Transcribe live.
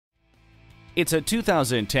It's a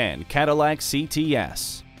 2010 Cadillac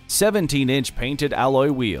CTS. 17-inch painted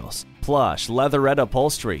alloy wheels, plush leatherette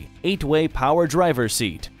upholstery, 8-way power driver's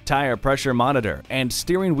seat, tire pressure monitor, and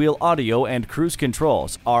steering wheel audio and cruise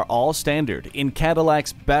controls are all standard in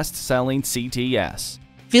Cadillac's best-selling CTS.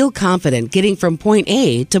 Feel confident getting from point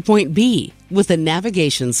A to point B with a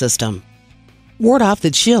navigation system. Ward off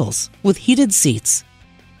the chills with heated seats.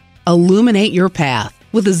 Illuminate your path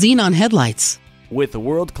with the xenon headlights. With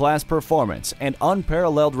world-class performance and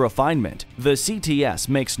unparalleled refinement, the CTS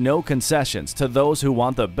makes no concessions to those who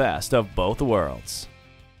want the best of both worlds.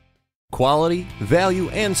 Quality, value,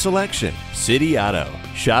 and selection. City Auto.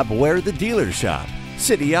 Shop where the dealers shop.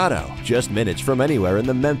 City Auto, just minutes from anywhere in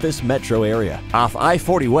the Memphis metro area. Off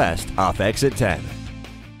I-40 West, off exit 10.